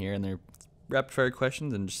 10 here, and they're rapid fire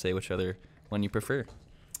questions, and just say which other one you prefer.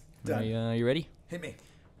 Done. You ready? Hit me.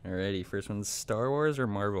 Alrighty. First one's Star Wars or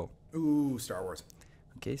Marvel? Ooh, Star Wars.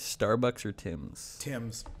 Okay, Starbucks or Tim's?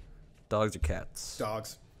 Tim's. Dogs or cats?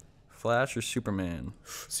 Dogs. Flash or Superman?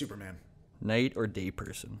 Superman. Night or day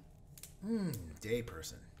person? Day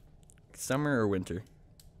person. Summer or winter?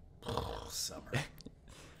 Summer.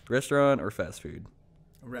 Restaurant or fast food?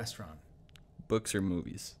 Restaurant. Books or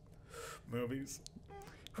movies? Movies.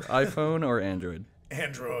 iPhone or Android?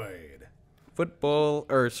 Android.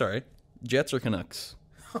 Jets or Canucks?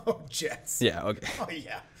 Oh, Jets. Yeah, okay. Oh,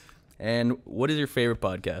 yeah. And what is your favorite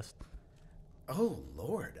podcast? Oh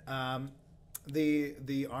Lord,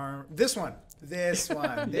 this one. There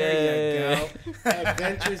you go.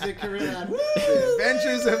 Adventures in Careerland. The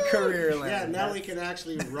Adventures of Careerland. Yeah, now we can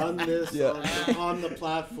actually run this on the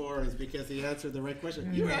platforms because he answered the right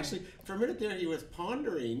question. You were actually, for a minute there, he was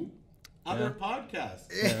pondering other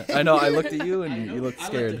podcasts. Yeah. I know. I looked at you and you looked I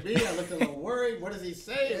scared. looked at me. I looked a little worried. What is he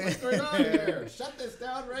saying? What's going on here? Shut this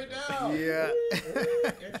down right now. Yeah.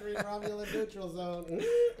 Entering Romulan neutral zone.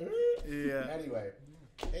 Yeah. Anyway,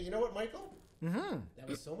 hey, you know what, Michael? Mm-hmm. That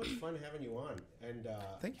was so much fun having you on. And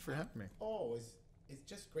Thank you for having me. oh, it's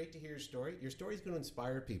just great to hear your story. Your story is going to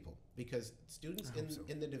inspire people because students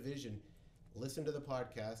in the division listen to the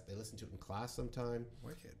podcast. They listen to it in class sometime.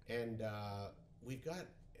 Wicked. And the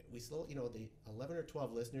 11 or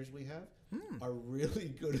 12 listeners we have are really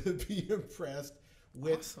going to be impressed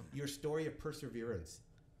with your story of perseverance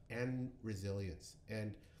and resilience.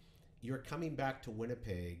 And your coming back to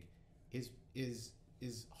Winnipeg is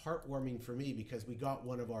heartwarming for me because we got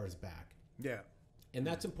one of ours back. Yeah. And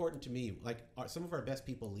that's important to me. Like some of our best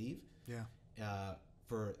people leave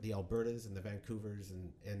for the Albertas and the Vancouvers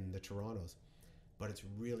and the Torontos. But it's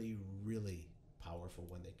really, really powerful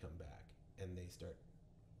when they come back and they start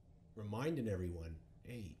reminding everyone,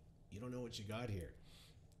 hey, you don't know what you got here.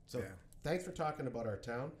 So thanks for talking about our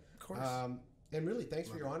town. Of course. And really, thanks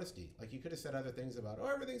for your honesty. Like you could have said other things about, oh,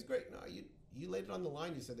 everything's great. No, you laid it on the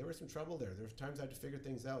line. You said there was some trouble there. There was times I had to figure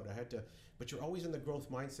things out. But you're always in the growth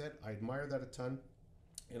mindset. I admire that a ton.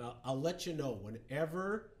 And I'll let you know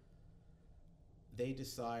whenever they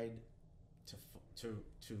decide to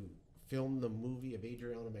film the movie of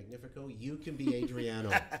Adriano Magnifico, you can be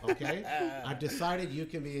Adriano, okay? I've decided you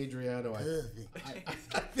can be Adriano.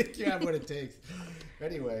 I think you have what it takes.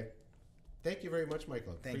 Anyway, thank you very much,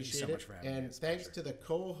 Michael. Thank you so much for having me. And thanks to the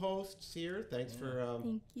co-hosts here. Thanks for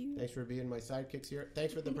Thank you. Thanks for being my sidekicks here.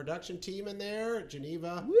 Thanks for the production team in there,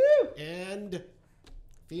 Geneva and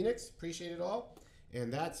Phoenix. Appreciate it all.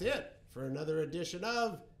 And that's it for another edition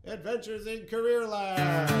of Adventures in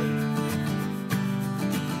Careerland.